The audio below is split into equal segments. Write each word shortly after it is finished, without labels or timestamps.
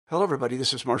Hello, everybody.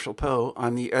 This is Marshall Poe.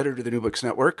 I'm the editor of the New Books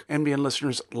Network. NBN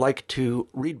listeners like to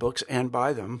read books and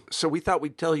buy them. So we thought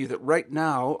we'd tell you that right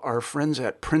now, our friends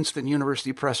at Princeton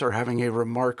University Press are having a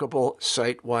remarkable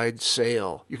site-wide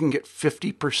sale. You can get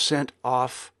 50%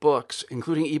 off books,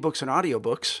 including ebooks and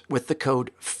audiobooks, with the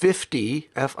code 50,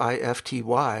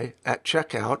 F-I-F-T-Y, at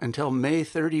checkout until May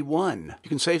 31. You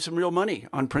can save some real money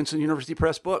on Princeton University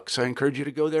Press books. I encourage you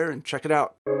to go there and check it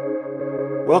out.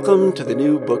 Welcome to the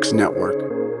New Books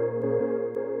Network.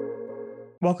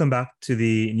 Welcome back to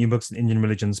the New Books in Indian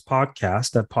Religions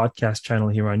podcast, a podcast channel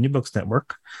here on New Books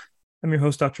Network. I'm your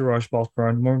host, Dr. Raj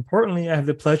Balkaran. More importantly, I have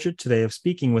the pleasure today of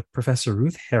speaking with Professor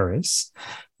Ruth Harris.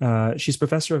 She's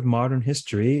Professor of Modern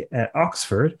History at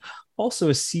Oxford, also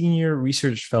a Senior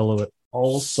Research Fellow at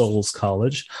All Souls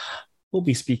College. We'll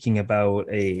be speaking about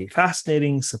a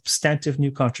fascinating, substantive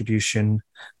new contribution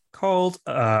called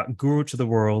Guru to the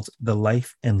World, The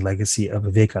Life and Legacy of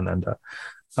Vivekananda.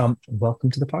 Welcome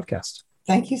to the podcast.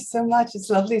 Thank you so much.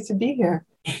 It's lovely to be here.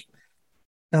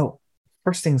 Now,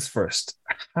 first things first,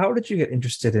 how did you get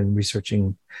interested in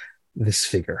researching this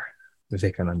figure,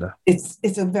 Vivekananda?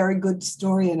 It's a very good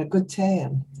story and a good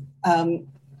tale.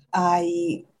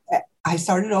 I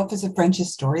started off as a French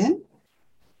historian,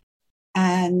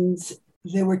 and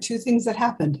there were two things that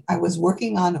happened. I was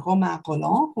working on Romain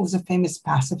Rolland, who was a famous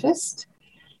pacifist,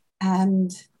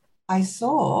 and I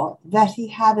saw that he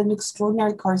had an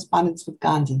extraordinary correspondence with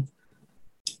Gandhi.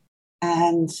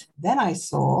 And then I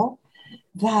saw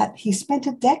that he spent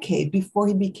a decade before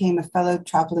he became a fellow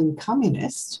traveling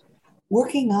communist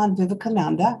working on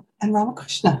Vivekananda and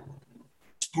Ramakrishna.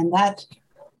 And that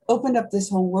opened up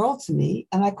this whole world to me,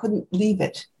 and I couldn't leave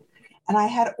it. And I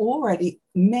had already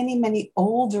many, many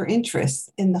older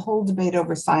interests in the whole debate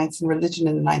over science and religion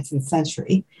in the 19th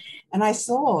century. And I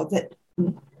saw that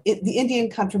the Indian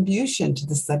contribution to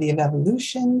the study of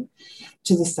evolution,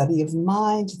 to the study of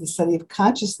mind, to the study of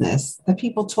consciousness that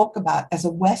people talk about as a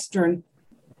Western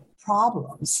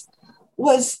problems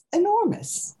was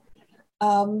enormous.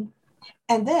 And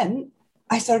then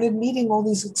I started meeting all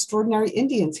these extraordinary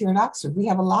Indians here at Oxford. We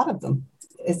have a lot of them.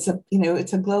 It's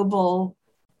a global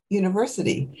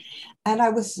university. And I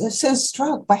was so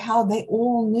struck by how they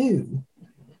all knew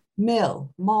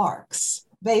Mill, Marx,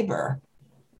 Weber.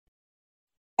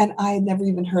 And I had never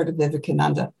even heard of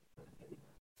Vivekananda.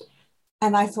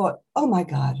 And I thought, oh my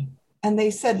God. And they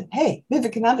said, hey,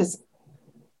 Vivekananda's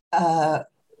a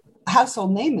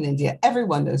household name in India.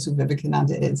 Everyone knows who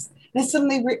Vivekananda is. And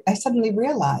I suddenly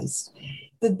realized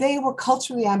that they were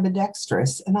culturally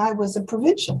ambidextrous and I was a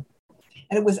provincial.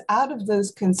 And it was out of those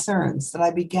concerns that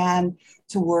I began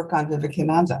to work on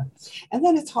Vivekananda. And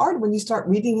then it's hard when you start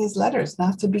reading his letters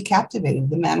not to be captivated.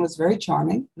 The man was very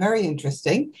charming, very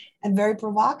interesting, and very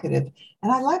provocative.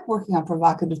 And I like working on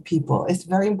provocative people. It's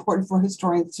very important for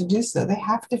historians to do so. They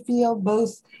have to feel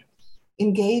both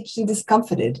engaged and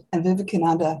discomfited. And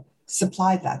Vivekananda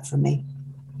supplied that for me.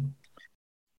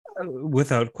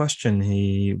 Without question,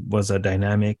 he was a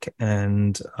dynamic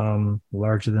and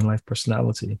larger-than-life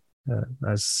personality.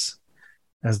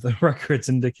 As the records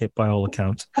indicate by all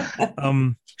accounts.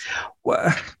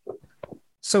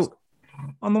 So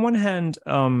on the one hand,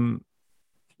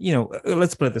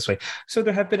 let's put it this way. So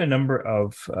there have been a number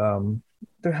of,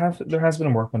 there has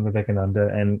been work on Vivekananda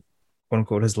and quote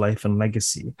unquote his life and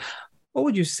legacy. What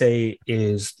would you say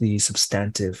is the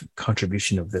substantive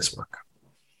contribution of this work?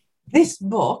 This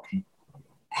book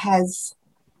has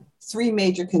three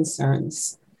major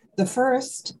concerns. The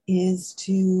first is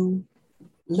to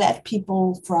let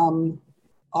people from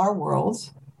our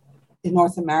world in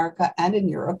North America and in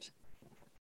Europe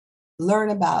learn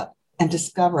about and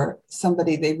discover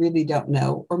somebody they really don't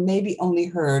know, or maybe only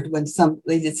heard when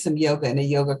they did some yoga in a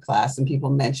yoga class and people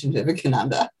mentioned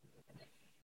Vivekananda.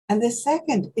 And the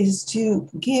second is to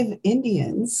give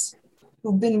Indians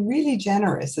who've been really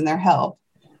generous in their help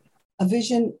a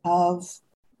vision of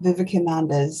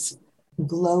Vivekananda's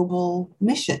global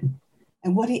mission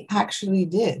and what he actually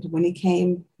did when he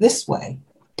came this way.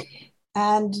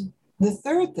 And the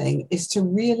third thing is to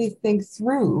really think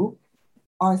through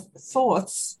our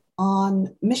thoughts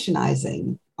on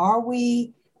missionizing.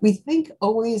 We think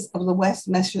always of the West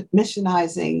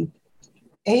missionizing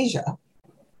Asia,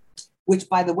 which,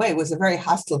 by the way, was a very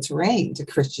hostile terrain to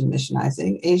Christian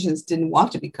missionizing. Asians didn't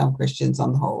want to become Christians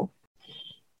on the whole.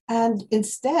 And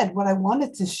instead, what I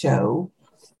wanted to show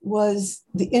was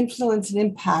the influence and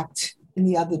impact in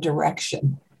the other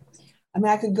direction. I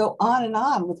mean, I could go on and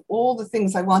on with all the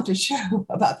things I want to show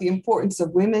about the importance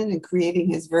of women in creating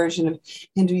his version of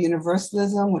Hindu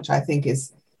universalism, which I think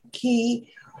is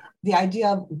key. the idea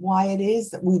of why it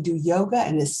is that we do yoga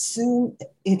and assume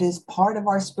it is part of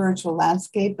our spiritual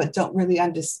landscape, but don't really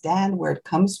understand where it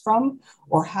comes from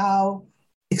or how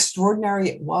extraordinary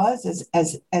it was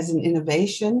as an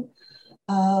innovation.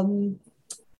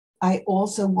 I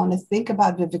also want to think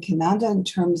about Vivekananda in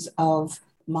terms of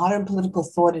modern political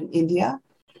thought in India.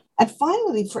 And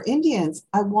finally, for Indians,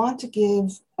 I want to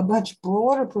give a much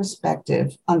broader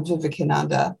perspective on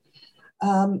Vivekananda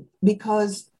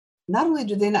because not only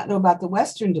do they not know about the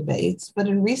Western debates, but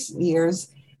in recent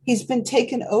years, he's been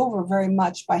taken over very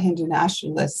much by Hindu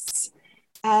nationalists.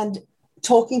 And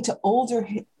talking to older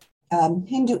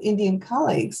Hindu Indian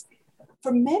colleagues,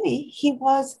 for many, he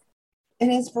was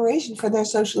an inspiration for their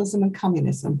socialism and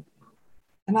communism.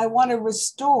 And I want to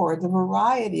restore the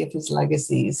variety of his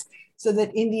legacies so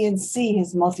that Indians see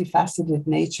his multifaceted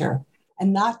nature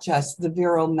and not just the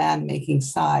virile man-making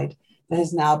side that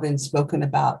has now been spoken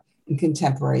about in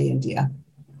contemporary India.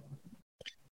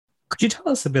 Could you tell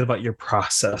us a bit about your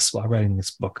process while writing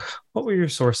this book? What were your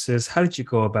sources? How did you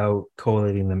go about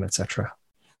collating them, etc.?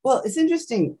 Well, it's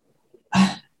interesting.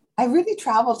 I really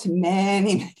traveled to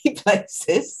many, many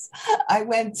places. I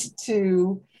went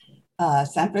to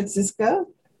San Francisco.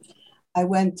 I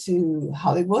went to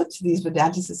Hollywood, to these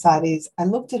Vedanta societies. I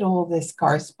looked at all this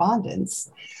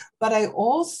correspondence, but I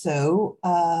also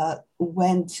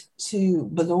went to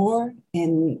Bangalore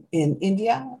in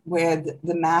India, where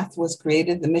the math was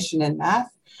created, the mission in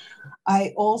math.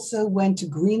 I also went to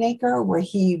Greenacre, where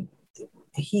he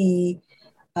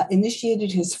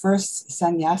initiated his first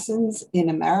sannyasins in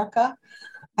America.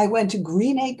 I went to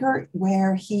Greenacre,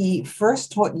 where he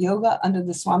first taught yoga under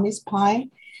the Swami's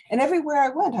pine. And everywhere I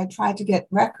went, I tried to get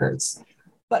records.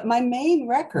 But my main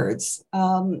records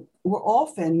were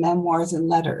often memoirs and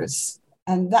letters.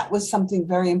 And that was something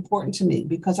very important to me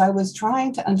because I was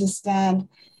trying to understand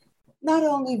not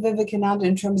only Vivekananda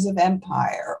in terms of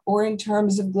empire or in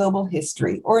terms of global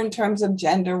history or in terms of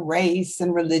gender, race,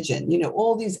 and religion,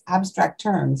 all these abstract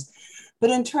terms, but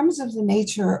in terms of the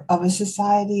nature of a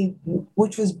society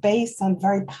which was based on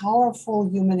very powerful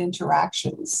human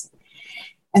interactions.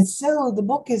 And so the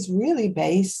book is really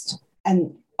based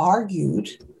and argued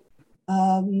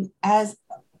as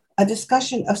a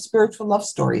discussion of spiritual love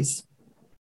stories.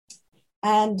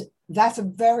 And that's a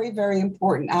very, very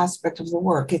important aspect of the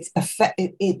work.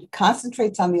 It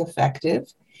concentrates on the affective.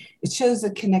 It shows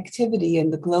that connectivity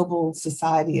in the global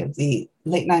society of the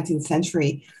late 19th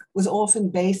century was often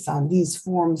based on these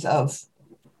forms of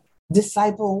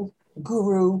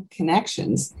disciple-guru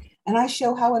connections. And I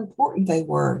show how important they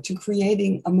were to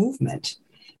creating a movement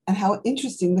and how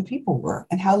interesting the people were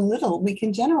and how little we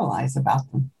can generalize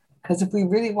about them. Because if we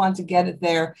really want to get at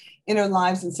their inner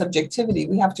lives and subjectivity,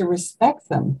 we have to respect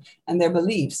them and their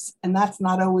beliefs. And that's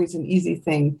not always an easy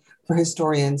thing for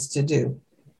historians to do.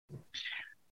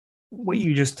 What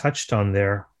you just touched on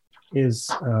there is,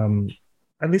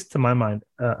 at least to my mind,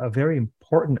 a very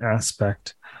important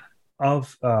aspect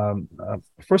of,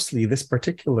 firstly, this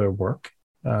particular work,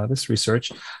 this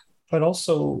research, but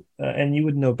also, and you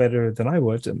would know better than I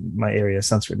would, my area is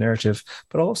Sanskrit narrative,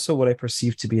 but also what I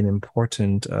perceive to be an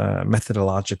important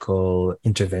methodological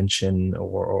intervention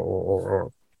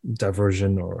or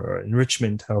diversion or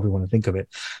enrichment, however you want to think of it.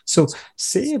 So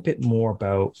say a bit more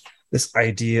about this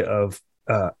idea of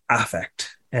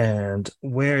affect and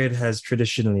where it has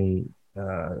traditionally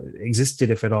existed,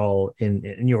 if at all,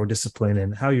 in your discipline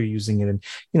and how you're using it. And,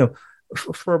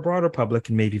 for a broader public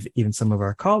and maybe even some of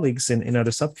our colleagues in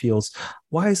other subfields,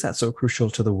 why is that so crucial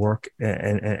to the work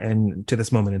and to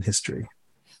this moment in history?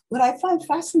 What I find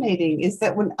fascinating is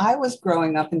that when I was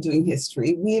growing up and doing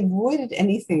history, we avoided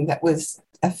anything that was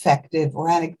affective or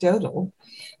anecdotal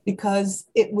because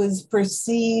it was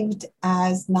perceived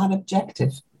as not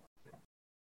objective.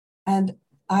 And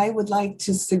I would like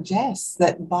to suggest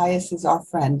that bias is our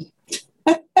friend.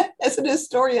 As an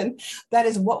historian, that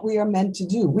is what we are meant to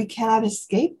do. We cannot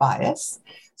escape bias.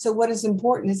 So what is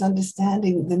important is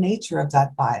understanding the nature of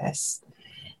that bias.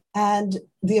 And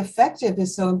the affective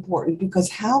is so important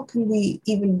because how can we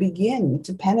even begin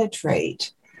to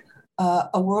penetrate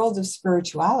a world of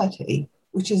spirituality,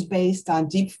 which is based on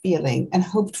deep feeling and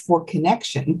hoped for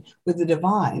connection with the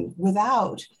divine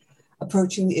without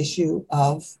approaching the issue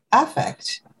of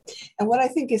affect? And what I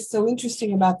think is so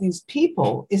interesting about these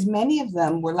people is many of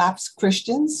them were lapsed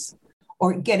Christians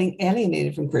or getting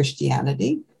alienated from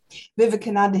Christianity.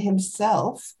 Vivekananda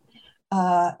himself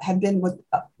had been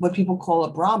what people call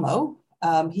a Brahmo.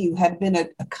 He had been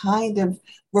a kind of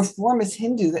reformist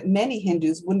Hindu that many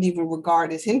Hindus wouldn't even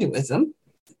regard as Hinduism.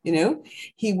 You know,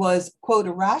 he was, quote,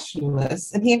 a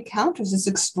rationalist, and he encounters this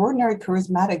extraordinary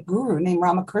charismatic guru named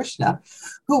Ramakrishna,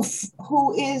 who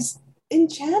is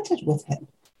enchanted with him.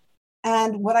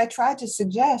 And what I tried to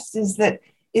suggest is that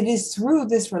it is through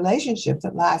this relationship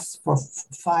that lasts for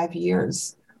 5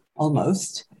 years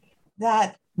almost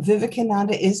that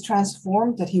Vivekananda is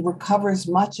transformed, that he recovers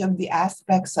much of the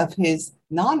aspects of his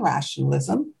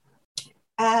non-rationalism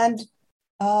and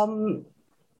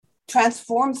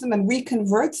transforms them and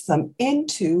reconverts them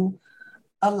into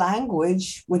a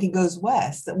language when he goes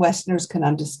west that Westerners can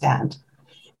understand.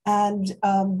 And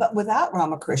but without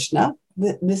Ramakrishna,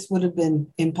 this would have been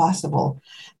impossible.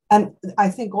 And I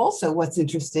think also what's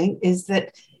interesting is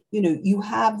that, you know, you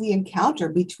have the encounter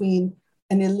between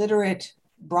an illiterate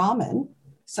Brahmin,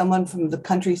 someone from the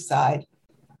countryside,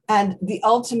 and the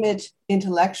ultimate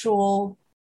intellectual,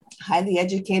 highly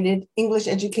educated, English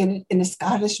educated in a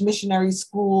Scottish missionary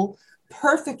school,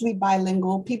 perfectly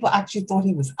bilingual. People actually thought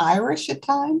he was Irish at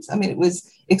times. I mean, it was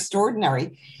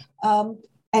extraordinary. And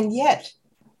yet,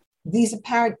 these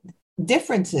apparent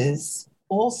differences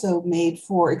also made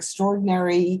for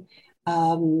extraordinary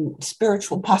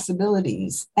spiritual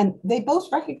possibilities. And they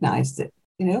both recognized it,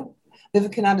 you know.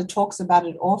 Vivekananda talks about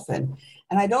it often.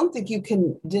 And I don't think you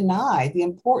can deny the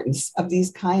importance of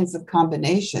these kinds of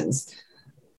combinations.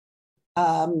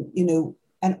 You know,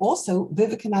 and also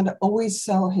Vivekananda always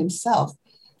saw himself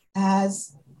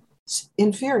as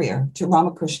inferior to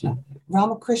Ramakrishna.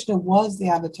 Ramakrishna was the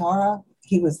avatara.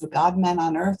 He was the God-man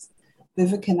on earth.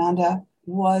 Vivekananda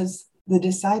was the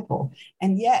disciple.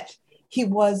 And yet he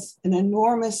was an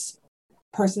enormous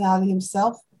personality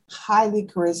himself, highly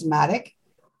charismatic,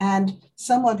 and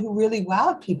someone who really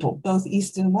wowed people, both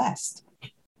East and West.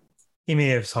 He may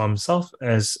have saw himself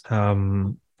as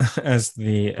the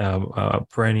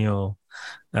perennial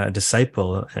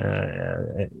disciple.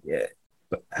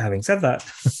 But having said that,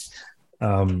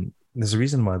 there's a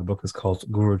reason why the book is called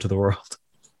Guru to the World.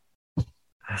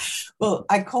 Well,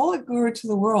 I call it Guru to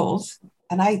the World,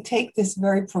 and I take this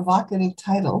very provocative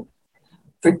title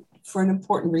for an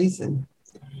important reason.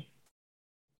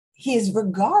 He is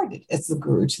regarded as the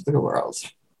Guru to the world,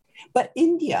 but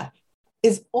India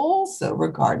is also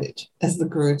regarded as the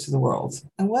Guru to the world.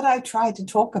 And what I try to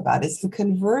talk about is the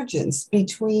convergence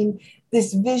between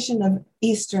this vision of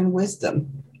Eastern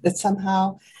wisdom, that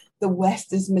somehow the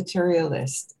West is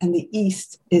materialist and the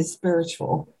East is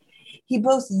spiritual. He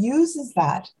both uses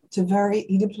that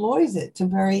he deploys it to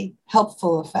very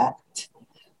helpful effect.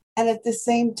 And at the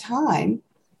same time,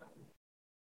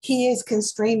 he is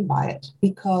constrained by it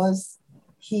because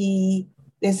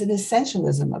there's an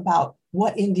essentialism about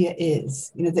what India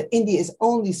is, you know, that India is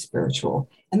only spiritual.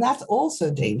 And that's also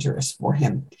dangerous for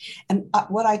him. And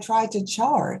what I try to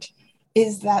chart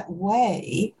is that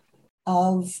way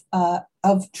of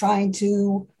trying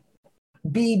to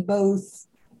be both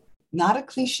not a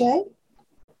cliche,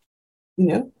 you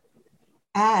know,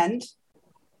 and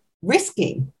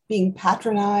risking being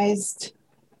patronized,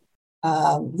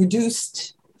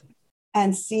 reduced,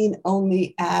 and seen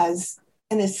only as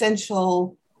an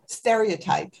essential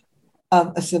stereotype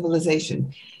of a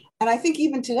civilization. And I think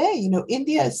even today, you know,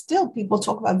 India is still, people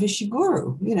talk about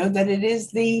Vishiguru, you know, that it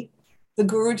is the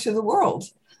guru to the world.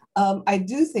 I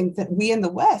do think that we in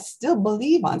the West still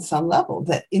believe on some level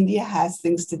that India has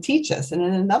things to teach us. And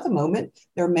in another moment,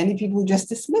 there are many people who just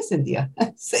dismiss India.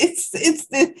 So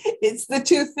it's the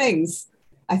two things,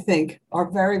 I think, are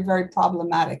very, very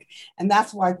problematic. And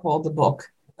that's why I called the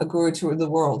book A Guru to the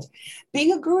World.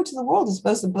 Being a guru to the world is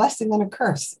both a blessing and a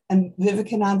curse. And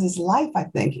Vivekananda's life, I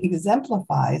think,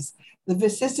 exemplifies the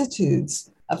vicissitudes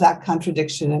of that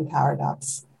contradiction and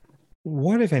paradox.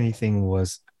 What, if anything,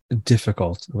 was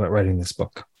difficult about writing this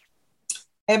book?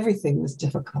 Everything was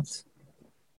difficult.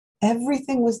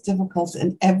 Everything was difficult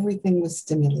and everything was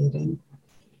stimulating.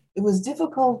 It was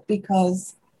difficult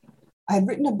because I'd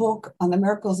written a book on the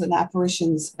miracles and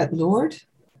apparitions at Lourdes,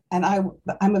 and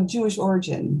I'm of Jewish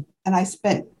origin, and I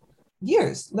spent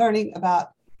years learning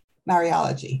about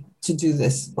Mariology to do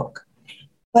this book.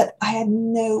 But I had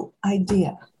no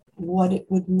idea what it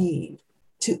would mean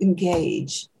to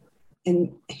engage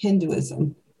in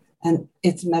Hinduism and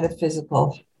its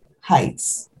metaphysical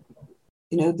heights.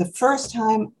 You know, the first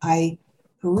time I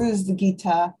perused the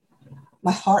Gita,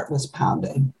 my heart was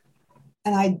pounding.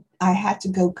 And I had to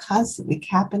go constantly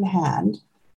cap in hand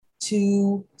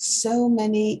to so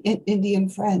many Indian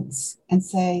friends and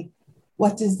say,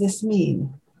 what does this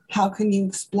mean? How can you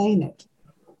explain it?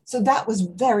 So that was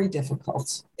very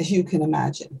difficult, as you can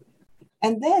imagine.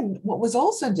 And then what was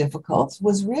also difficult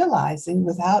was realizing,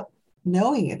 without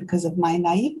knowing it because of my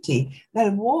naivety, that I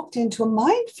walked into a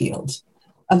minefield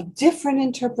of different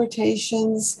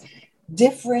interpretations,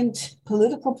 different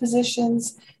political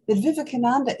positions, that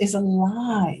Vivekananda is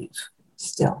alive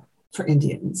still for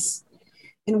Indians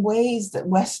in ways that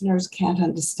Westerners can't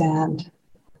understand.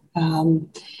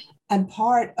 And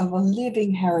part of a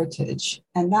living heritage.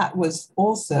 And that was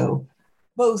also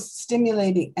both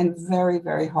stimulating and very,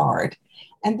 very hard.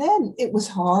 And then it was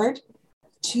hard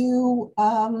to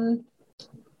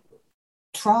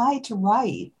try to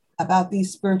write about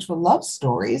these spiritual love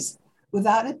stories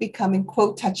without it becoming,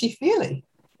 quote, touchy-feely.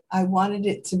 I wanted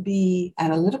it to be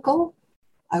analytical.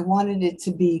 I wanted it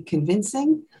to be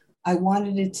convincing. I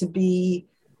wanted it to be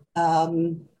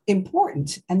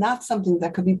important and not something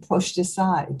that could be pushed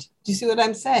aside. Do you see what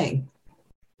I'm saying?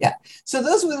 Yeah. So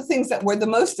those were the things that were the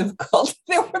most difficult.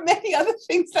 There were many other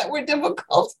things that were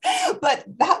difficult, but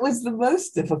that was the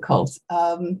most difficult.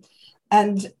 But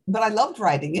I loved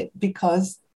writing it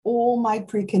because all my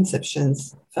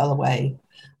preconceptions fell away.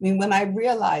 I mean, when I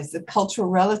realized that cultural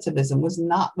relativism was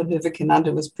not what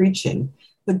Vivekananda was preaching,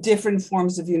 but different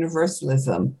forms of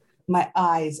universalism, my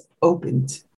eyes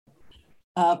opened.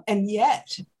 And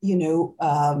yet,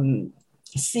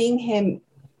 seeing him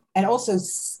and also,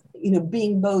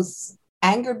 being both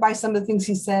angered by some of the things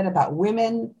he said about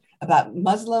women, about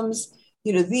Muslims,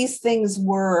 these things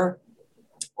were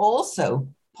also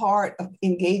part of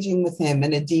engaging with him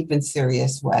in a deep and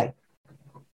serious way.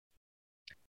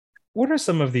 What are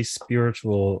some of these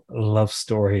spiritual love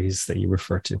stories that you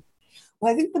refer to?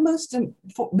 Well, I think the most,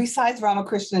 besides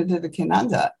Ramakrishna and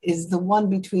Vivekananda, is the one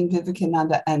between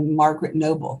Vivekananda and Margaret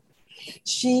Noble.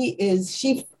 She,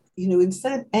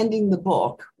 instead of ending the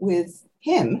book with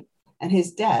him and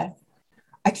his death,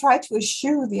 I tried to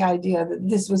eschew the idea that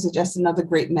this was just another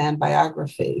great man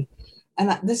biography.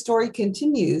 And the story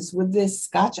continues with this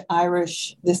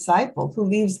Scotch-Irish disciple who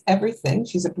leaves everything.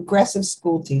 She's a progressive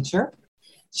school teacher.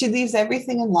 She leaves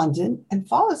everything in London and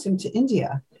follows him to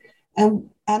India.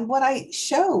 And what I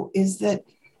show is that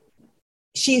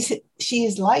she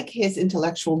is like his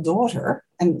intellectual daughter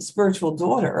and spiritual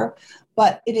daughter,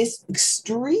 but it is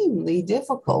extremely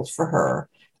difficult for her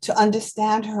to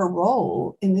understand her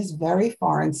role in this very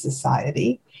foreign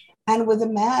society and with a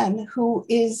man who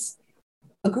is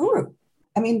a guru.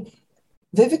 I mean,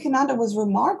 Vivekananda was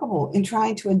remarkable in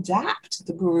trying to adapt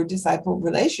the guru-disciple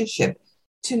relationship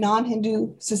to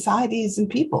non-Hindu societies and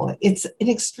people. It's an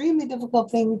extremely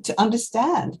difficult thing to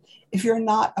understand if you're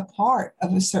not a part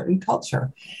of a certain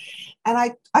culture. And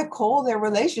I call their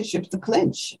relationship the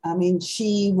clinch. I mean,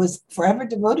 she was forever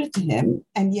devoted to him,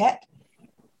 and yet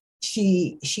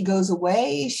she goes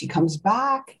away, she comes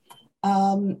back.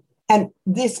 And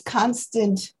this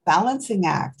constant balancing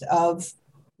act of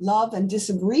love and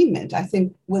disagreement, I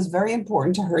think, was very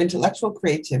important to her intellectual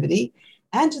creativity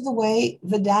and to the way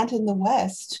Vedanta in the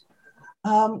West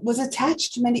was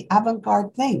attached to many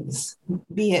avant-garde things,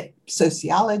 be it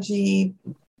sociology,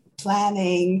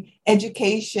 planning,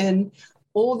 education,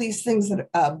 all these things that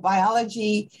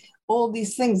biology, all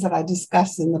these things that I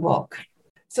discuss in the book.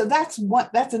 So that's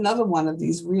another one of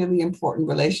these really important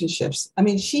relationships. I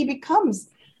mean, she becomes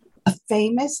a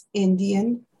famous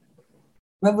Indian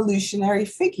revolutionary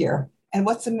figure. And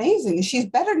what's amazing is she's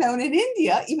better known in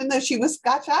India, even though she was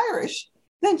Scotch-Irish,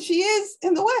 than she is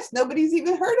in the West. Nobody's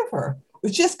even heard of her,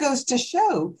 which just goes to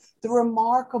show the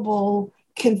remarkable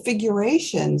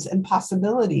configurations and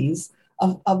possibilities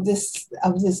of this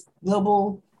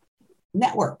global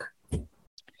network.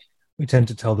 We tend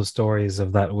to tell the stories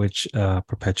of that which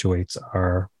perpetuates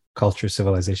our culture,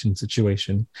 civilization,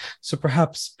 situation. So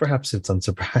perhaps it's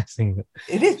unsurprising.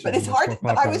 It is, but it's hard.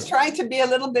 But I was trying to be a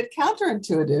little bit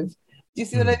counterintuitive. Do you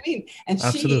see what I mean? And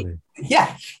absolutely.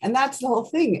 And that's the whole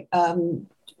thing.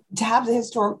 To have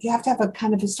you have to have a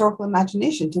kind of historical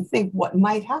imagination to think what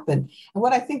might happen. And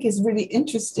what I think is really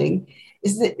interesting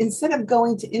is that instead of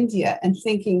going to India and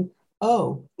thinking,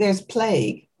 oh, there's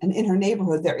plague, and in her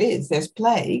neighborhood there's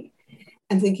plague,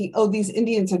 and thinking, oh, these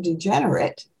Indians are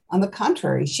degenerate. On the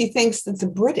contrary, she thinks that the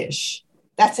British,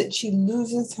 that's it. She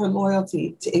loses her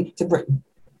loyalty to Britain.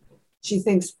 She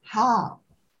thinks, how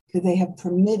could they have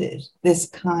permitted this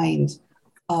kind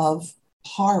of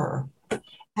horror?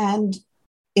 And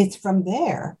it's from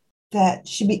there that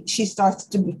she starts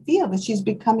to feel that she's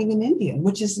becoming an Indian,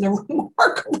 which is a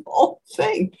remarkable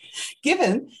thing,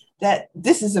 given that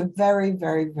this is a very,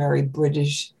 very, very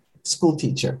British school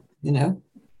teacher,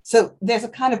 So there's a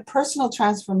kind of personal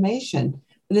transformation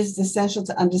that is essential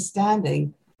to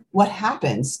understanding what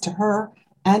happens to her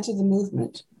and to the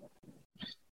movement.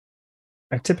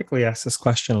 I typically ask this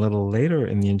question a little later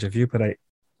in the interview, but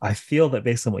I feel that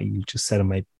based on what you just said,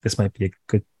 this might be a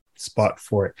good spot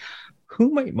for it. who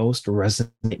might most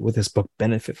resonate with this book,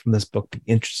 benefit from this book, be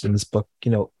interested in this book?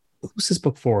 Who's this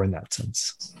book for in that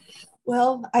sense?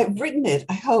 Well, I've written it,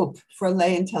 I hope, for a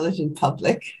lay intelligent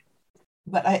public,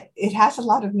 but it has a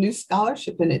lot of new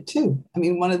scholarship in it too. I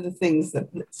mean, one of the things that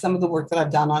some of the work that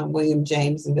I've done on William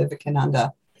James and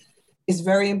Vivekananda is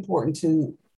very important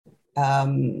to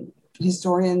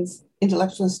historians,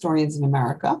 intellectual historians in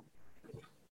America.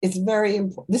 It's very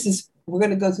important. We're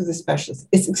going to go through the specialists.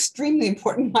 It's extremely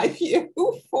important, in my view,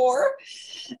 for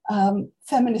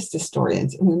feminist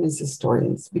historians and women's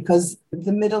historians, because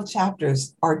the middle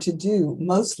chapters are to do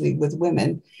mostly with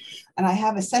women. And I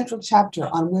have a central chapter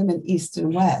on women East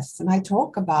and West. And I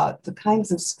talk about the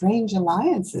kinds of strange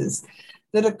alliances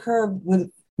that occur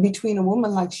between a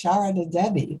woman like Sharada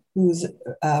Devi, who's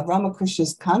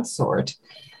Ramakrishna's consort,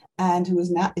 and who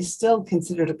is still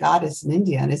considered a goddess in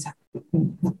India and is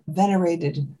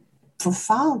venerated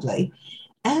profoundly,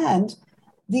 and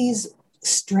these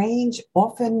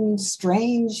often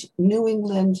strange New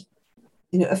England,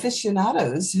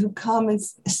 aficionados who come and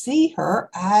see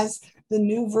her as the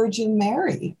new Virgin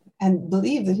Mary and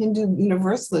believe that Hindu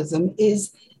universalism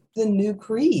is the new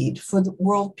creed for the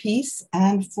world peace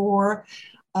and for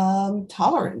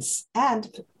tolerance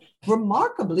and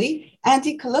remarkably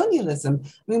anti-colonialism.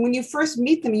 I mean, when you first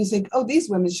meet them, you think, oh, these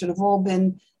women should have all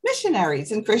been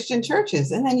missionaries in Christian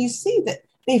churches. And then you see that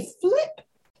they flip.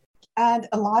 And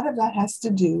a lot of that has to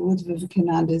do with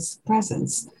Vivekananda's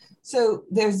presence. So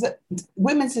there's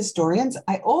women's historians.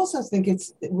 I also think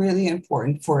it's really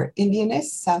important for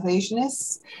Indianists, South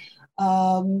Asianists,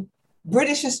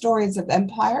 British historians of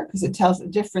empire, because it tells a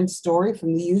different story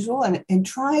from the usual and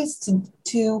tries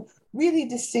to really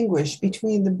distinguish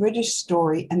between the British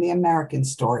story and the American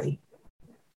story.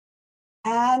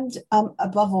 And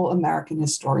above all, American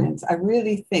historians. I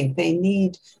really think they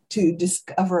need to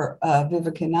discover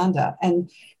Vivekananda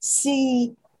and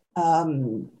see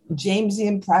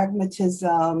Jamesian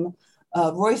pragmatism,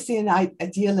 Roycean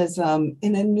idealism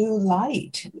in a new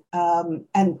light,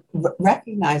 and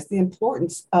recognize the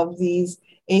importance of these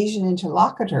Asian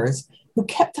interlocutors who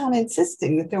kept on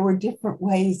insisting that there were different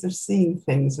ways of seeing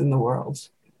things in the world.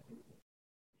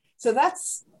 So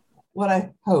that's what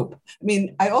I hope. I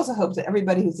mean, I also hope that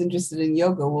everybody who's interested in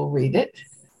yoga will read it.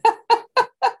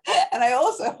 And I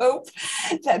also hope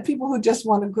that people who just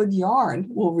want a good yarn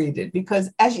will read it,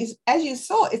 because as you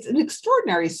saw, it's an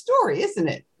extraordinary story, isn't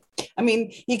it? I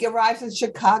mean, he arrives in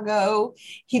Chicago,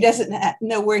 he doesn't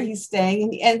know where he's staying,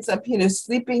 and he ends up,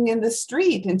 sleeping in the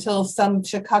street until some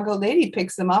Chicago lady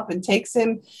picks him up and takes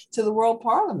him to the World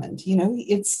Parliament.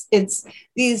 It's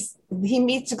these, he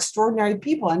meets extraordinary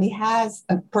people, and he has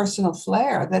a personal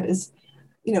flair that is,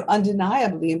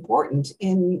 undeniably important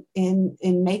in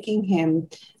making him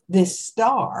this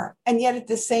star. And yet at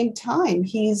the same time,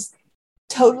 he's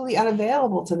totally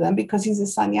unavailable to them because he's a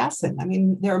sannyasin. I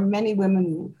mean, there are many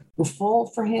women who fall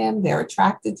for him, they're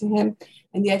attracted to him,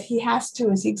 and yet he has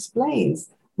to, as he explains,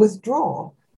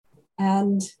 withdraw.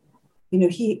 And,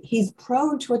 he's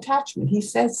prone to attachment. He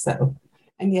says so.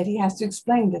 And yet he has to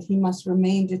explain that he must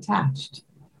remain detached,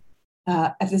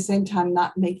 at the same time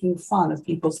not making fun of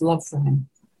people's love for him.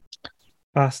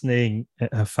 Fascinating,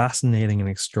 a fascinating and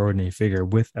extraordinary figure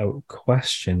without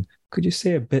question. Could you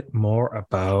say a bit more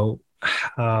about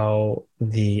how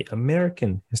the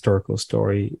American historical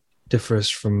story differs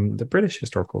from the British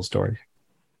historical story?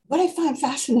 What I find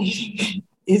fascinating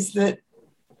is that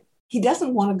he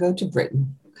doesn't want to go to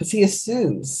Britain because he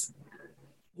assumes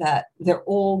that they're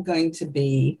all going to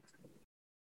be,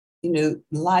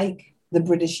 like the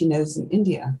British he knows in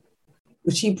India,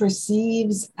 which he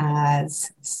perceives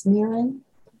as sneering,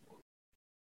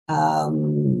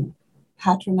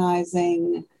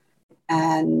 patronizing,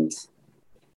 and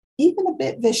even a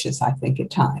bit vicious, I think,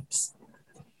 at times.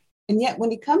 And yet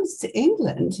when he comes to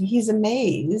England, he's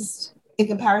amazed, in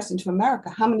comparison to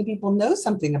America, how many people know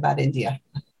something about India.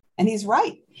 And he's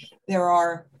right. There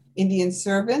are Indian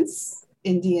servants,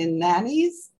 Indian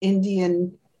nannies,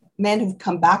 Indian men who've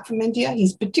come back from India.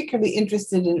 He's particularly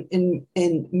interested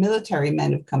in military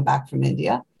men who've come back from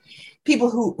India, people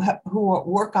who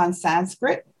work on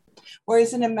Sanskrit.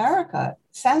 Whereas in America,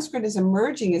 Sanskrit is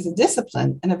emerging as a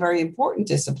discipline, and a very important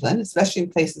discipline, especially in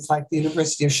places like the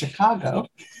University of Chicago.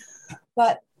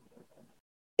 But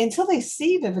until they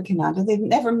see Vivekananda, they've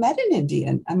never met an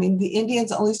Indian. I mean, the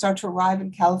Indians only start to arrive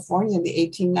in California in the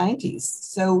 1890s.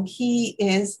 So he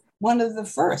is one of the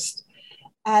first.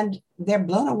 And they're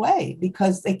blown away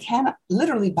because they cannot,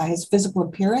 literally by his physical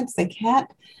appearance, they can't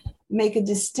make a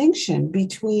distinction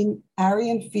between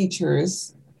Aryan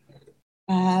features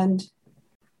and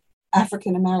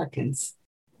African Americans.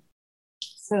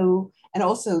 So, And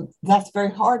also, that's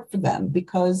very hard for them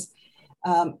because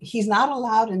he's not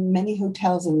allowed in many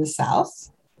hotels in the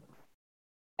South.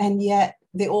 And yet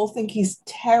they all think he's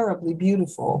terribly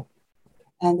beautiful.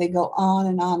 And they go on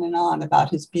and on and on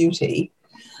about his beauty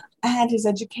and his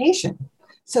education.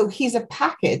 So he's a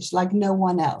package like no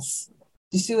one else.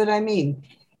 Do you see what I mean?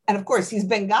 And of course, he's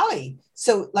Bengali.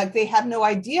 So like they have no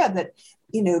idea that,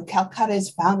 Calcutta is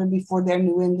founded before their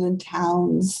New England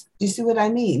towns. Do you see what I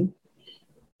mean?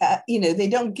 They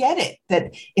don't get it,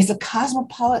 that it's a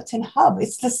cosmopolitan hub.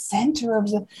 It's the center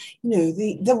of the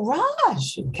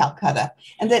Raj in Calcutta.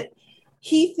 And that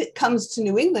he comes to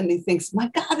New England and he thinks, my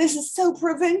God, this is so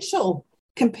provincial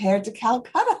compared to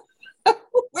Calcutta,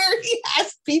 where he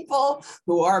has people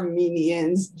who are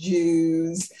Armenians,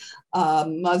 Jews,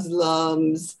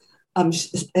 Muslims,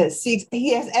 Sikhs.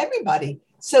 He has everybody.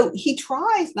 So he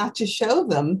tries not to show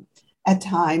them at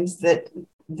times that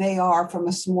they are from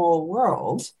a small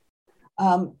world.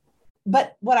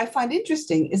 But what I find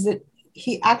interesting is that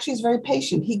he actually is very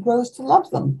patient. He grows to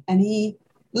love them and he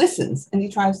listens and he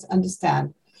tries to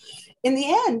understand. In the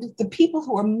end, the people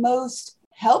who are most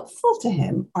helpful to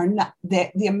him are not,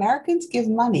 the Americans give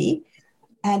money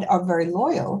and are very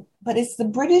loyal, but it's the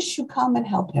British who come and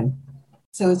help him.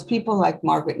 So it's people like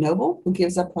Margaret Noble, who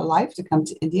gives up her life to come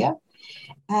to India.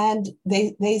 And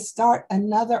they start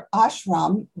another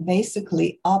ashram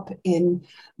basically up in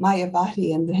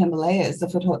Mayavati in the Himalayas, the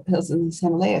foothills in the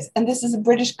Himalayas. And this is a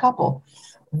British couple.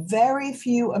 Very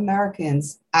few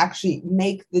Americans actually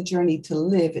make the journey to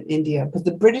live in India, but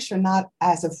the British are not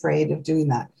as afraid of doing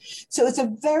that. So it's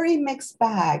a very mixed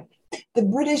bag. The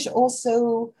British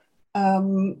also,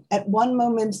 at one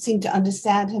moment, seem to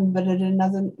understand him, but at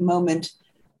another moment,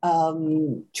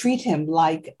 treat him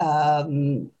like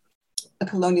a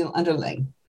colonial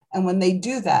underling. And when they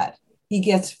do that, he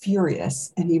gets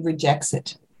furious and he rejects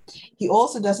it. He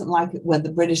also doesn't like it when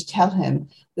the British tell him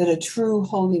that a true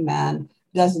holy man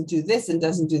doesn't do this and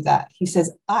doesn't do that. He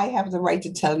says, I have the right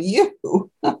to tell you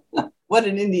what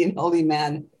an Indian holy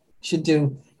man should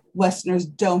do. Westerners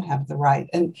don't have the right.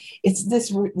 And it's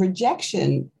this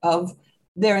rejection of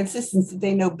their insistence that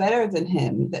they know better than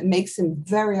him that makes him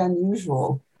very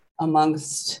unusual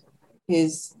amongst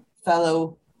his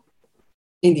fellow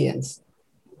Indians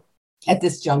at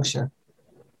this juncture.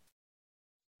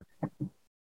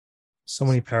 So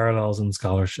many parallels in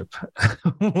scholarship.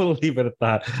 We'll leave it at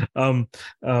that.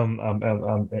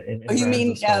 You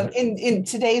mean in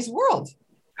today's world?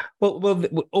 Well,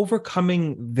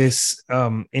 overcoming this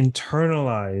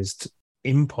internalized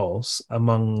impulse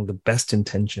among the best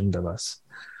intentioned of us,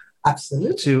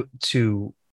 absolutely,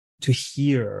 to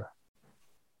hear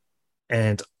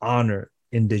and honor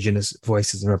Indigenous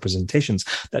voices and representations.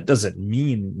 That doesn't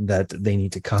mean that they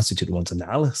need to constitute one's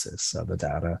analysis of the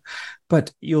data,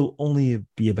 but you'll only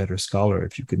be a better scholar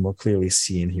if you can more clearly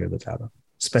see and hear the data,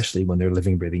 especially when they're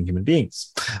living, breathing human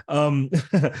beings.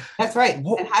 That's right.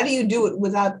 And how do you do it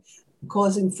without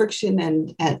causing friction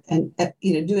and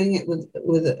doing it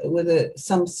with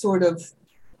some sort of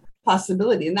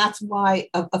possibility? And that's why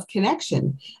of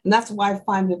connection. And that's why I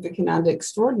find Vivekananda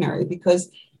extraordinary,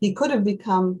 because he could have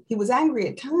he was angry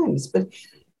at times, but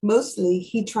mostly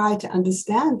he tried to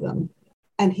understand them.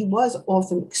 And he was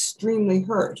often extremely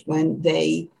hurt when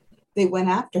they went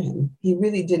after him. He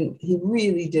really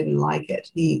didn't like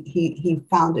it. He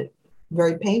found it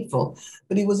very painful,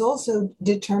 but he was also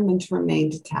determined to remain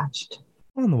detached.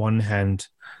 On the one hand,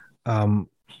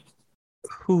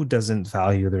 who doesn't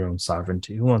value their own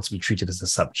sovereignty? Who wants to be treated as a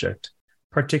subject,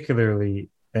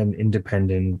 particularly an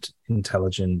independent,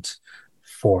 intelligent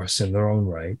force in their own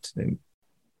right? And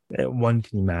one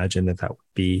can imagine that would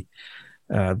be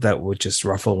that would just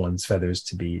ruffle one's feathers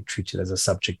to be treated as a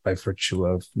subject by virtue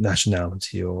of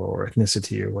nationality or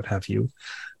ethnicity or what have you.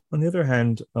 On the other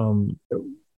hand,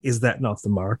 is that not the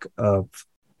mark of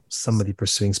somebody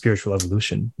pursuing spiritual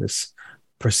evolution, this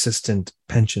persistent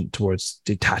penchant towards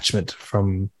detachment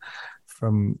from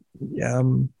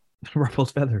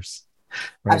ruffled feathers?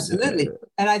 Right? Absolutely.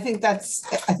 And I think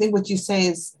what you say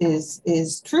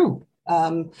is true.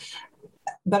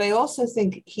 But I also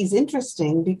think he's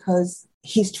interesting because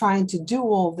he's trying to do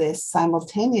all this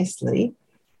simultaneously.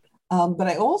 But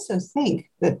I also think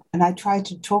that, and I try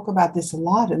to talk about this a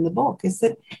lot in the book, is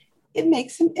that it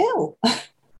makes him ill.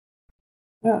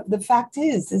 The fact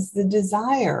is the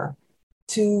desire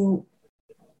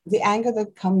the anger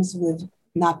that comes with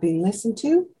not being listened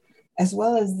to, as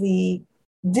well as the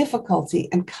difficulty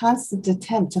and constant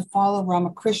attempt to follow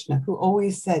Ramakrishna, who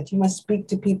always said, you must speak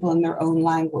to people in their own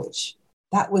language.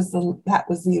 That was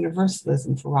the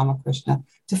universalism for Ramakrishna.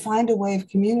 To find a way of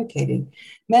communicating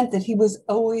meant that he was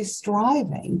always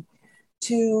striving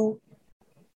to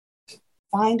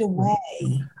find a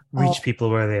way. Reach people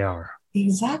where they are.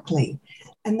 Exactly.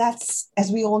 And that's,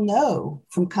 as we all know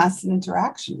from constant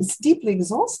interaction, it's deeply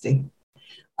exhausting.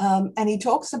 And he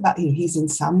talks about, he's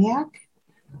insomniac.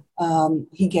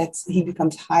 He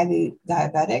becomes highly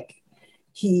diabetic.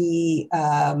 He,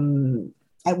 at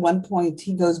one point,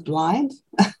 he goes blind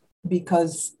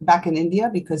because back in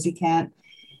India, because he can't,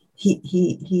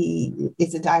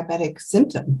 it's a diabetic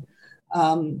symptom.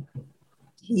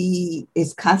 He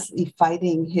is constantly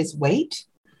fighting his weight.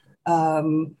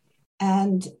 And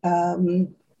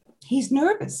he's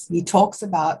nervous. He talks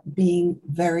about being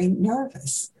very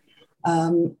nervous.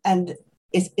 And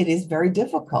it is very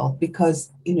difficult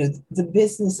because, the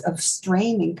business of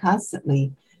straining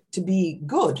constantly to be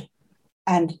good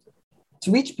and to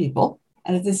reach people,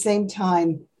 and at the same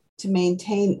time to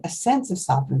maintain a sense of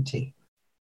sovereignty.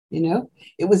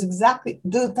 It was exactly,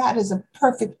 that is a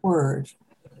perfect word.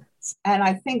 And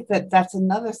I think that that's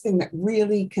another thing that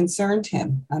really concerned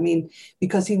him. I mean,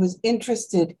 because he was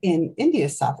interested in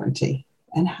India's sovereignty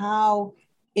and how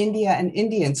India and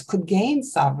Indians could gain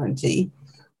sovereignty,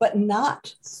 but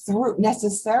not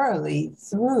necessarily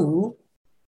through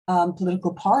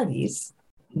political parties,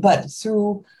 but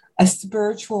through a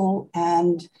spiritual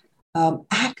and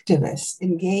activist,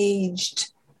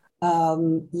 engaged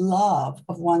love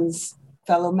of one's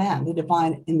fellow man, the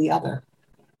divine in the other.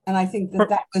 And I think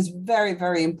that was very,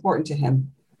 very important to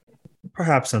him.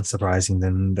 Perhaps unsurprising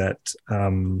then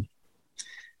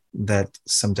that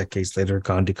some decades later,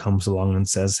 Gandhi comes along and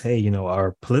says, hey,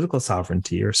 our political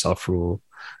sovereignty or self-rule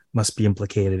must be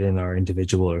implicated in our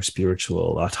individual or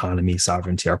spiritual autonomy,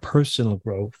 sovereignty. Our personal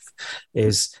growth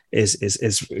is a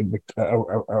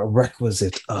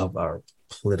requisite of our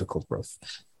political growth.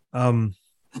 But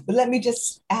let me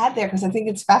just add there, because I think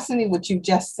it's fascinating what you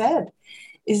just said,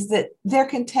 is that they're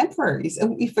contemporaries,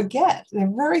 and we forget they're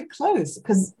very close,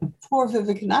 because poor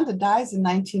Vivekananda dies in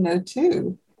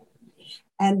 1902,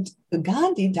 and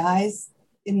Gandhi dies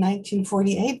in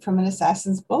 1948 from an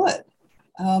assassin's bullet.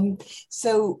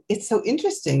 So it's so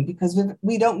interesting because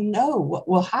we don't know what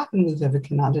will happen with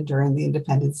Vivekananda during the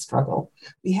independence struggle.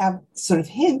 We have sort of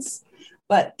hints,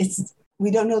 but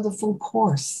we don't know the full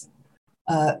course,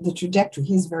 the trajectory.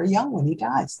 He's very young when he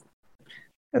dies.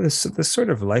 Yeah, the sort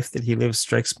of life that he lives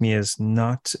strikes me as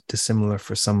not dissimilar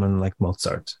for someone like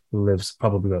Mozart, who lives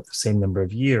probably about the same number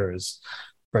of years,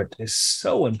 but is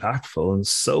so impactful and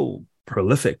so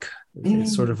prolific.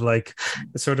 It's sort of like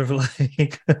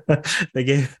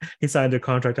he signed a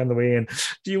contract on the way in.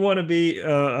 Do you want to be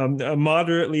a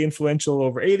moderately influential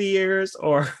over 80 years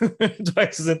or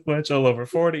twice as influential over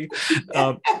 40?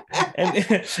 Yeah.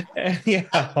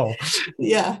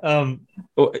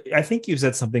 I think you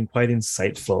said something quite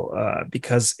insightful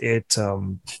because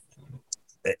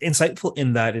insightful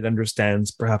in that it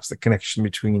understands perhaps the connection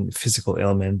between physical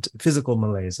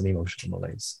malaise and emotional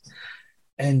malaise.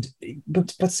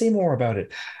 But say more about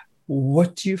it.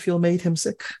 What do you feel made him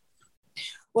sick?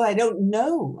 Well, I don't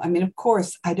know. I mean, of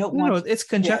course, I don't want. No, it's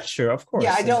conjecture, of course.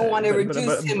 Yeah, I don't want to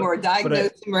reduce him or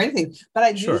diagnose him or anything. But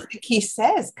I do think he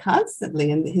says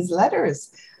constantly in his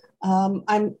letters,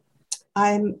 "I'm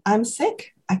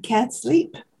sick. I can't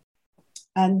sleep,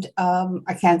 and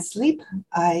I can't sleep.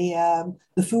 The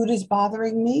food is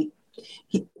bothering me."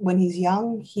 When he's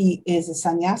young, he is a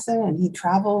sannyasin and he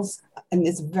travels, and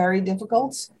it's very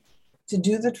difficult to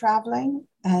do the traveling.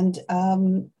 And,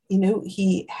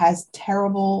 he has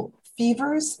terrible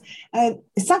fevers. And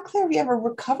it's not clear if he ever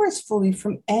recovers fully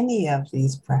from any of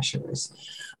these pressures.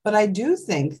 But I do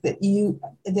think that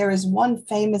there is one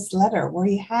famous letter where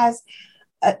he has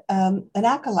an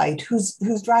acolyte who's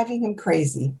driving him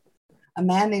crazy, a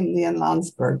man named Leon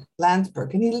Landsberg,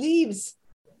 and he leaves.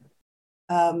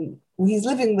 He's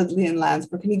living with Leon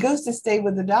Landsberg, and he goes to stay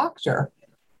with the doctor.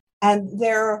 And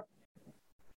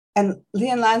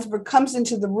Leon Landsberg comes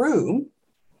into the room,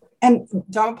 and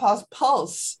Dharmapal's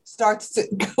pulse starts to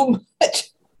go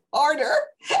much harder.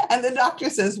 And the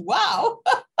doctor says, "Wow."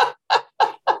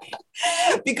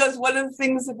 Because one of the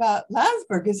things about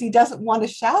Landsberg is he doesn't want to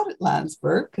shout at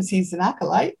Landsberg because he's an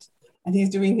acolyte and he's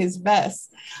doing his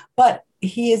best. But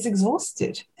he is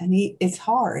exhausted and it's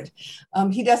hard.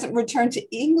 He doesn't return to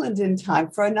England in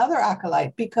time for another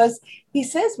acolyte because he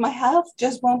says, "My health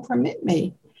just won't permit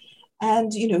me."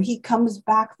 And, he comes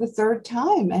back the third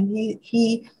time and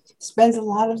he spends a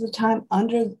lot of the time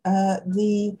under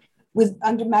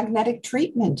magnetic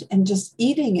treatment and just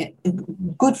eating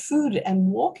good food and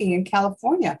walking in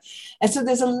California. And so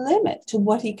there's a limit to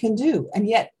what he can do. And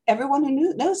yet everyone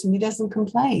who knows him, he doesn't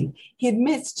complain. He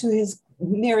admits to his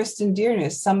nearest and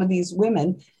dearest, some of these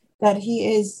women, that he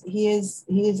is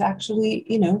actually,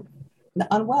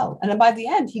 unwell. And by the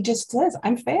end, he just says,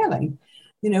 I'm failing.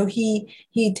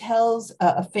 He tells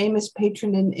a famous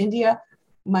patron in India,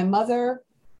 my mother,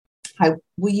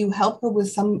 will you help her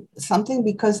with something,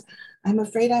 because I'm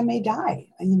afraid I may die,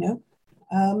 and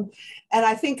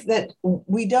I think that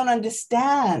we don't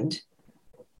understand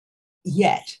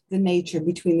yet the nature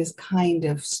between this kind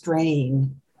of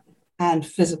strain and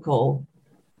physical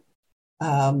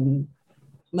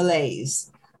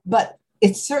malaise. But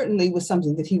it certainly was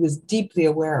something that he was deeply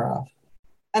aware of.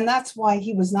 And that's why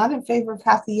he was not in favor of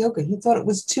Hatha yoga. He thought it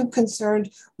was too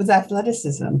concerned with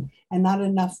athleticism and not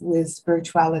enough with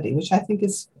spirituality, which I think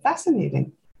is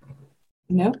fascinating.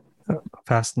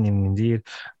 Fascinating indeed.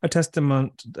 A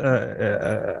testament,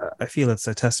 I feel it's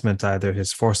a testament to either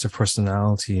his force of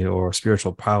personality or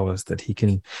spiritual prowess that he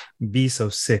can be so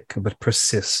sick but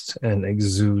persist and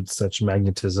exude such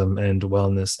magnetism and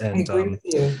wellness and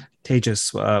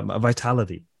contagious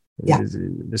vitality. Yeah.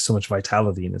 There's so much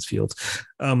vitality in his field.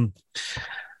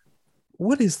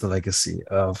 What is the legacy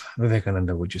of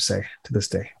Vivekananda, would you say, to this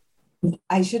day?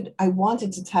 I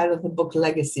wanted to title the book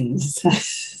Legacies.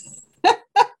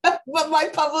 But my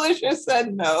publisher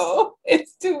said, no,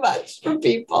 it's too much for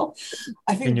people.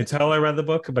 Can you tell I read the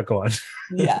book? But go on.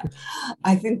 Yeah,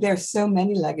 I think there's so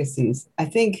many legacies. I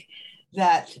think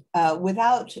that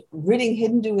without ridding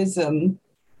Hinduism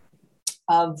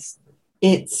of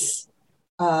its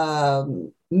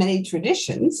many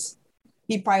traditions,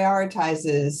 he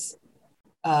prioritizes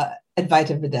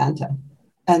Advaita Vedanta.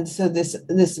 And so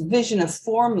this vision of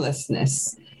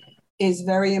formlessness is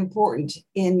very important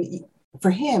for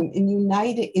him in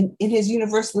his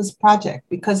universalist project,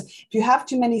 because if you have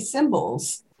too many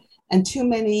symbols and too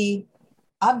many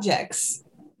objects,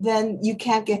 then you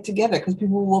can't get together, because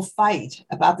people will fight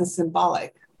about the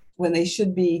symbolic when they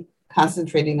should be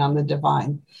concentrating on the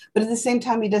divine. But at the same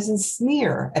time, he doesn't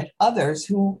sneer at others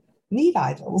who need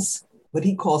idols, what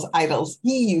he calls idols.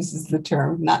 He uses the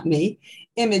term, not me,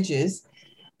 images.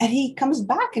 And he comes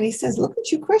back and he says, look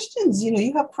at you Christians,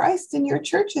 you have Christ in your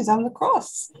churches on the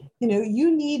cross.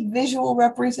 You need visual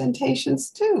representations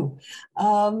too.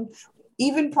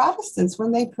 Even Protestants,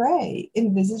 when they pray,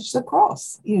 envisage the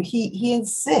cross. He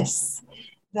insists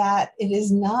that it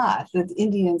is not that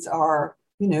Indians are,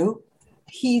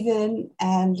 heathen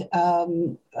and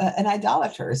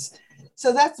idolaters.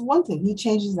 So that's one thing. He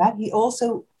changes that. He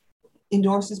also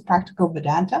endorses practical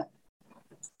Vedanta,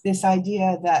 this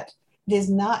idea that it is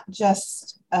not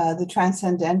just the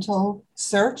transcendental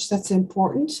search that's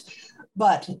important,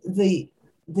 but the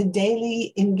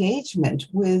daily engagement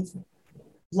with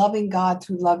loving God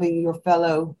through loving your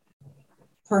fellow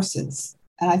persons.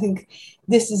 And I think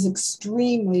this is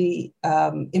extremely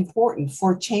important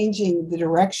for changing the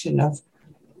direction of,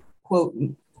 quote,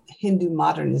 Hindu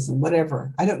modernism,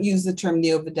 whatever. I don't use the term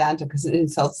Neo-Vedanta because it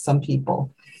insults some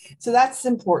people. So that's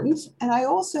important. And I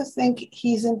also think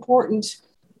he's important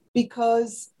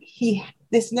because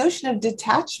this notion of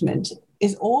detachment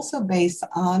is also based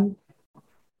on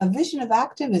a vision of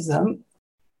activism,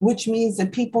 which means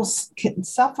that people can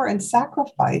suffer and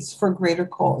sacrifice for a greater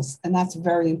cause. And that's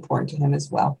very important to him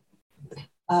as well.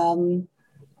 I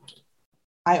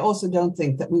also don't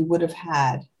think that we would have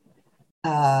had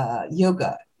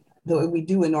yoga the way we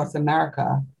do in North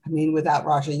America, without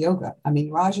Raja Yoga.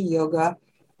 Raja Yoga,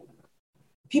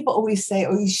 people always say,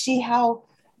 oh, you see how,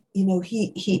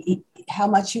 he how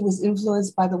much he was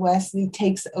influenced by the West, and he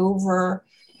takes over,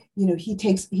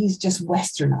 he's just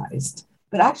westernized.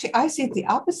 But actually, I see it the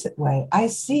opposite way. I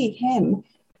see him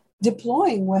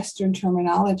deploying Western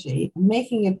terminology,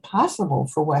 making it possible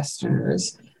for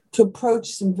Westerners to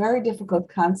approach some very difficult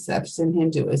concepts in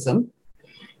Hinduism,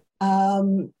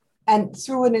 and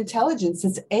through an intelligence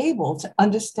that's able to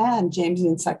understand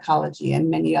Jamesian psychology and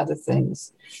many other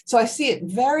things. So I see it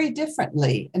very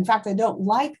differently. In fact, I don't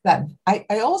like that. I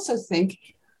also think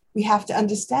we have to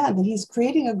understand that he's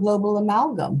creating a global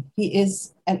amalgam.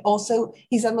 He's on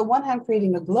the one hand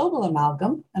creating a global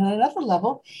amalgam, and on another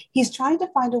level, he's trying to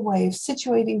find a way of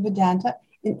situating Vedanta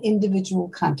in individual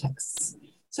contexts.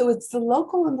 So it's the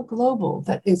local and the global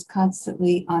that is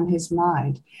constantly on his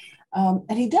mind.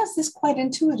 And he does this quite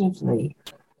intuitively.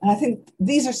 And I think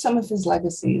these are some of his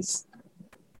legacies.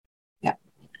 Yeah.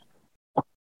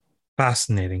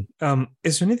 Fascinating.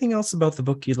 Is there anything else about the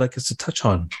book you'd like us to touch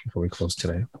on before we close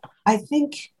today? I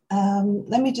think,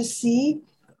 let me just see.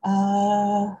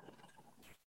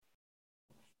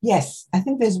 Yes, I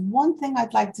think there's one thing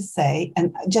I'd like to say,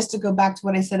 and just to go back to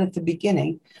what I said at the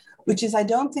beginning, which is I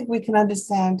don't think we can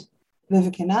understand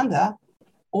Vivekananda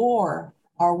or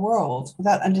our world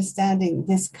without understanding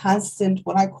this constant,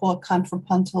 what I call a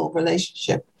contrapuntal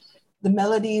relationship. The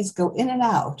melodies go in and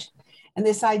out. And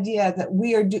this idea that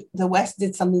the West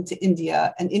did something to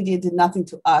India and India did nothing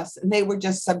to us, and they were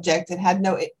just subject and had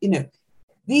no,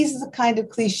 these are the kind of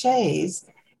cliches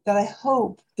that I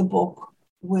hope the book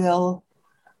will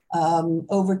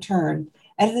overturn.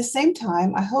 And at the same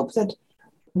time, I hope that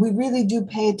we really do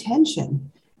pay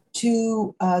attention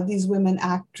to these women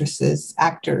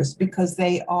actors, because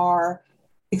they are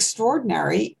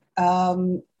extraordinary,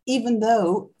 even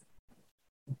though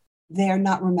they are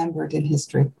not remembered in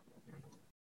history.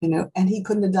 And he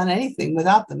couldn't have done anything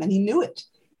without them, and he knew it.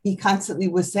 He constantly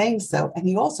was saying so, and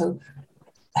he also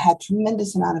had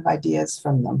tremendous amount of ideas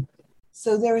from them.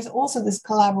 So there is also this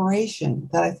collaboration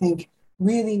that I think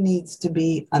really needs to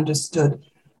be understood,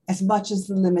 as much as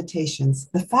the limitations.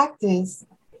 The fact is,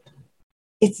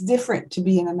 it's different to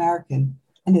be an American,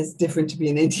 and it's different to be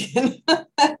an Indian.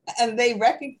 And they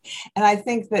recognize, and I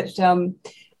think that,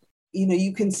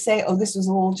 you can say, oh, this was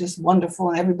all just wonderful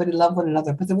and everybody loved one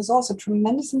another, but there was also a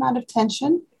tremendous amount of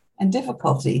tension and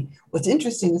difficulty. What's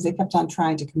interesting is they kept on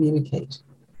trying to communicate.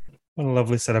 What a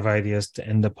lovely set of ideas to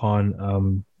end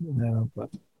upon.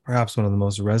 Perhaps one of the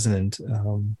most resonant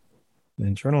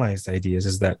internalized ideas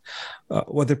is that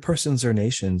whether persons or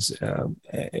nations,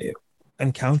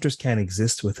 encounters can't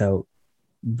exist without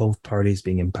both parties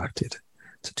being impacted.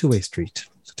 It's a two-way street.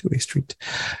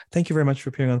 Thank you very much for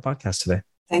appearing on the podcast today.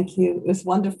 Thank you. It was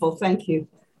wonderful. Thank you.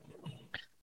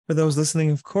 For those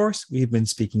listening, of course, we've been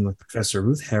speaking with Professor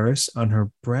Ruth Harris on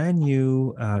her brand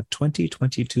new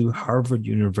 2022 Harvard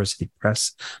University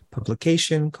Press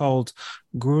publication called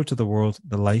Guru to the World,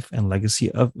 The Life and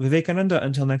Legacy of Vivekananda.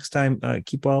 Until next time,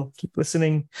 keep well, keep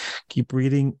listening, keep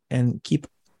reading, and keep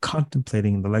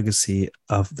contemplating the legacy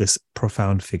of this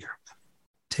profound figure.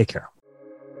 Take care.